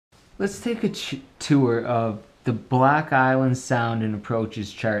Let's take a tour of the Block Island Sound and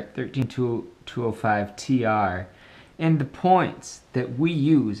Approaches chart 13205 TR and the points that we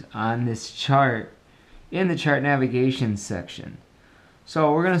use on this chart in the chart navigation section.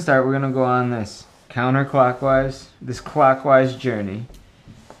 So we're going to go on this counterclockwise, this clockwise journey.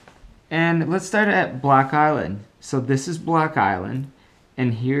 And let's start at Block Island. So this is Block Island,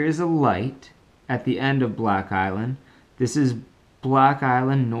 and here is a light at the end of Block Island. This is Block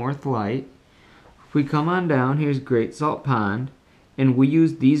Island North Light. If we come on down, here's Great Salt Pond, and we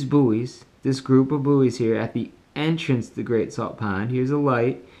use these buoys, this group of buoys here at the entrance to Great Salt Pond. Here's a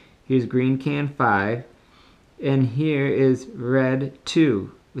light, here's Green Can 5, and here is Red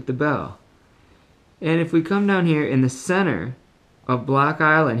 2 with the bell. And if we come down here in the center of Block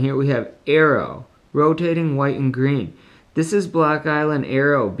Island, here we have Arrow, rotating white and green. This is Block Island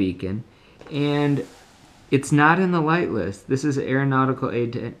Arrow Beacon, and it's not in the light list. This is aeronautical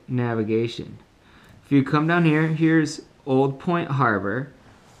aid to navigation. If you come down here, here's Old Point Harbor,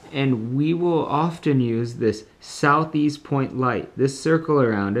 and we will often use this Southeast Point light. This circle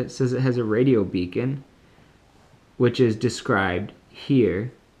around it says it has a radio beacon, which is described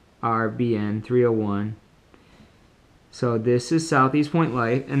here, RBN 301. So this is Southeast Point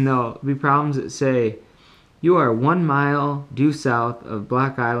light, and there'll be problems that say, you are 1 mile due south of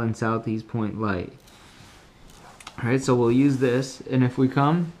Block Island Southeast Point light. Alright, so we'll use this, and if we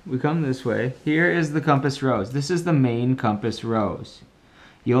come this way, here is the compass rose. This is the main compass rose.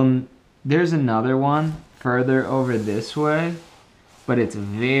 There's another one further over this way, but it's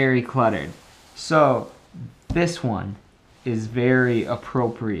very cluttered. So this one is very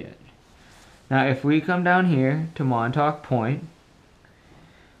appropriate. Now if we come down here to Montauk Point,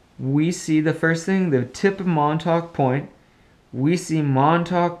 we see the first thing, the tip of Montauk Point, we see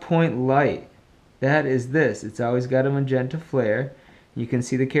Montauk Point light. That is this. It's always got a magenta flare. You can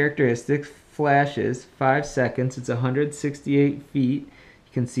see the characteristics, flashes, 5 seconds. It's 168 feet.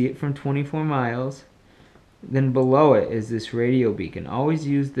 You can see it from 24 miles. Then below it is this radio beacon. Always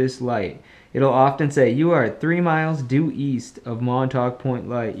use this light. It'll often say, you are 3 miles due east of Montauk Point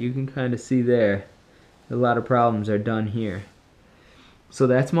light. You can kind of see there. A lot of problems are done here. So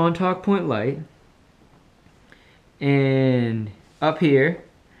that's Montauk Point light. And up here,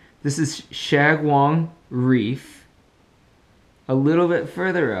 this is Shagwong Reef. A little bit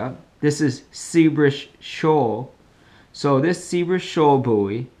further up, this is Seabrish Shoal. So this Seabrish Shoal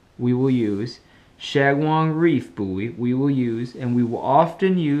buoy we will use. Shagwong Reef buoy we will use, and we will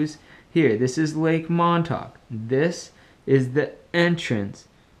often use here. This is Lake Montauk. This is the entrance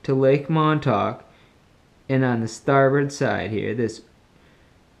to Lake Montauk, and on the starboard side here,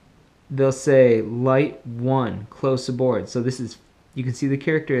 they'll say light 1 close aboard. So this is, you can see the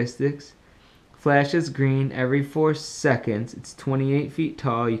characteristics. Flashes green every 4 seconds. It's 28 feet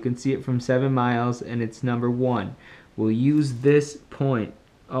tall. You can see it from 7 miles, and it's number 1. We'll use this point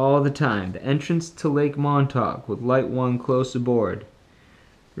all the time. The entrance to Lake Montauk with light 1 close aboard.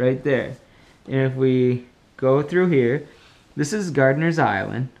 Right there. And if we go through here, this is Gardiner's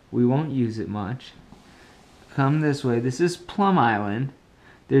Island. We won't use it much. Come this way. This is Plum Island.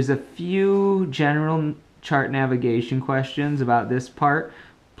 There's a few general chart navigation questions about this part.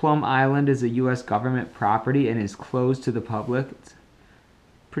 Plum Island is a U.S. government property and is closed to the public. It's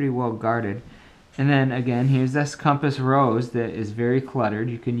pretty well guarded. And then again, here's this compass rose that is very cluttered.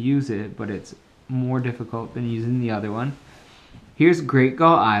 You can use it, but it's more difficult than using the other one. Here's Great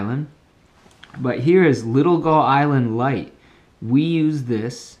Gull Island, but here is Little Gull Island light. We use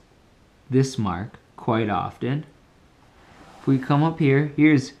this mark quite often. If we come up here,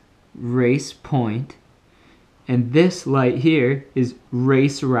 here's Race Point. And this light here is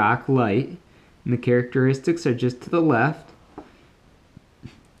Race Rock light. And the characteristics are just to the left.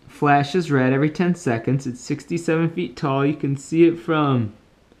 Flashes red every 10 seconds. It's 67 feet tall. You can see it from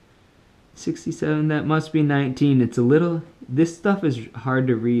 67. That must be 19. It's a little, this stuff is hard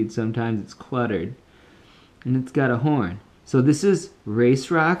to read sometimes. It's cluttered. And it's got a horn. So this is Race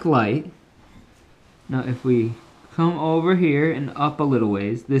Rock light. Now if we come over here and up a little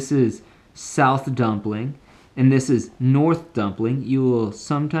ways, this is South Dumpling. And this is North Dumpling. You will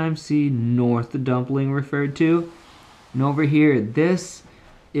sometimes see North Dumpling referred to. And over here, this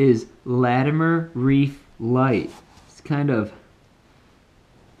is Latimer Reef Light. It's kind of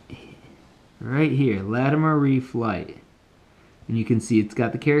right here, Latimer Reef Light. And you can see it's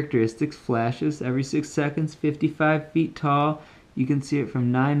got the characteristics, flashes every 6 seconds, 55 feet tall. You can see it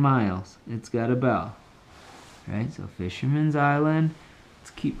from 9 miles. It's got a bell. Right, so Fisherman's Island.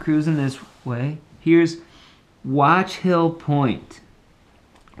 Let's keep cruising this way. Here's Watch Hill Point.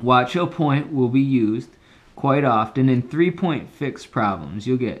 Watch Hill Point will be used quite often in 3-point fixed problems.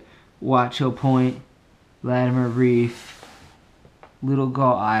 You'll get Watcho Point, Latimer Reef, Little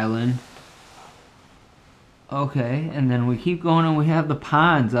Gull Island. Okay, and then we keep going and we have the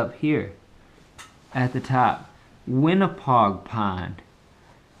ponds up here at the top. Winnapaug Pond.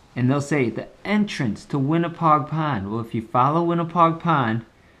 And they'll say the entrance to Winnapaug Pond. Well, if you follow Winnapaug Pond,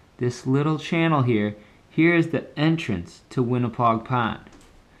 this little channel here, here's the entrance to Winnapaug Pond.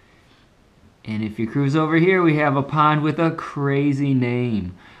 And if you cruise over here, we have a pond with a crazy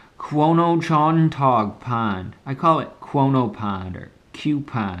name. Quonochontog Pond. I call it Quono Pond or Q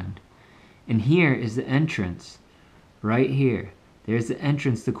Pond. And here is the entrance, right here. There's the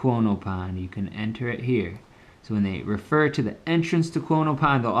entrance to Quono Pond. You can enter it here. So when they refer to the entrance to Quono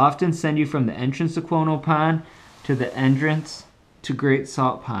Pond, they'll often send you from the entrance to Quono Pond to the entrance to Great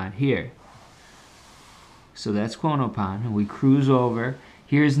Salt Pond, here. So that's Quono Pond, and we cruise over.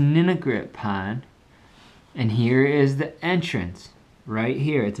 Here's Ninigrit Pond, and here is the entrance, right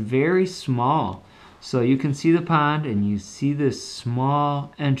here. It's very small, so you can see the pond, and you see this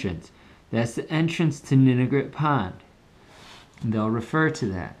small entrance. That's the entrance to Ninigrit Pond. And they'll refer to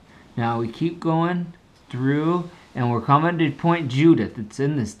that. Now we keep going through, and we're coming to Point Judith. It's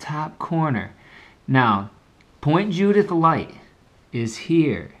in this top corner. Now, Point Judith Light is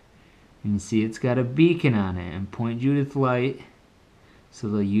here. And you see it's got a beacon on it, and Point Judith Light. So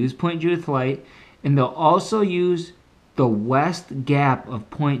they'll use Point Judith Light, and they'll also use the west gap of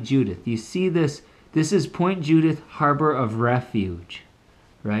Point Judith. You see this? This is Point Judith Harbor of Refuge,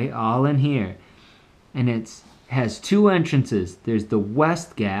 right? All in here. And it has two entrances. There's the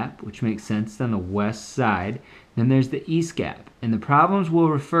west gap, which makes sense on the west side. Then there's the east gap. And the problems will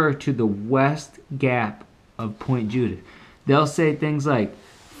refer to the west gap of Point Judith. They'll say things like,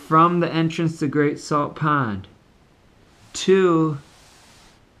 from the entrance to Great Salt Pond to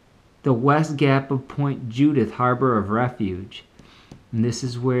the west gap of Point Judith Harbor of Refuge. And this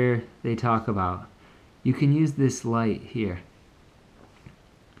is where they talk about. You can use this light here.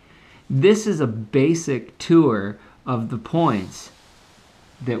 This is a basic tour of the points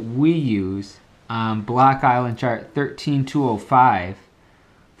that we use on Block Island Chart 13205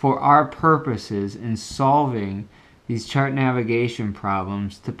 for our purposes in solving these chart navigation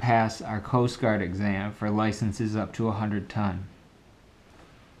problems to pass our Coast Guard exam for licenses up to 100 ton.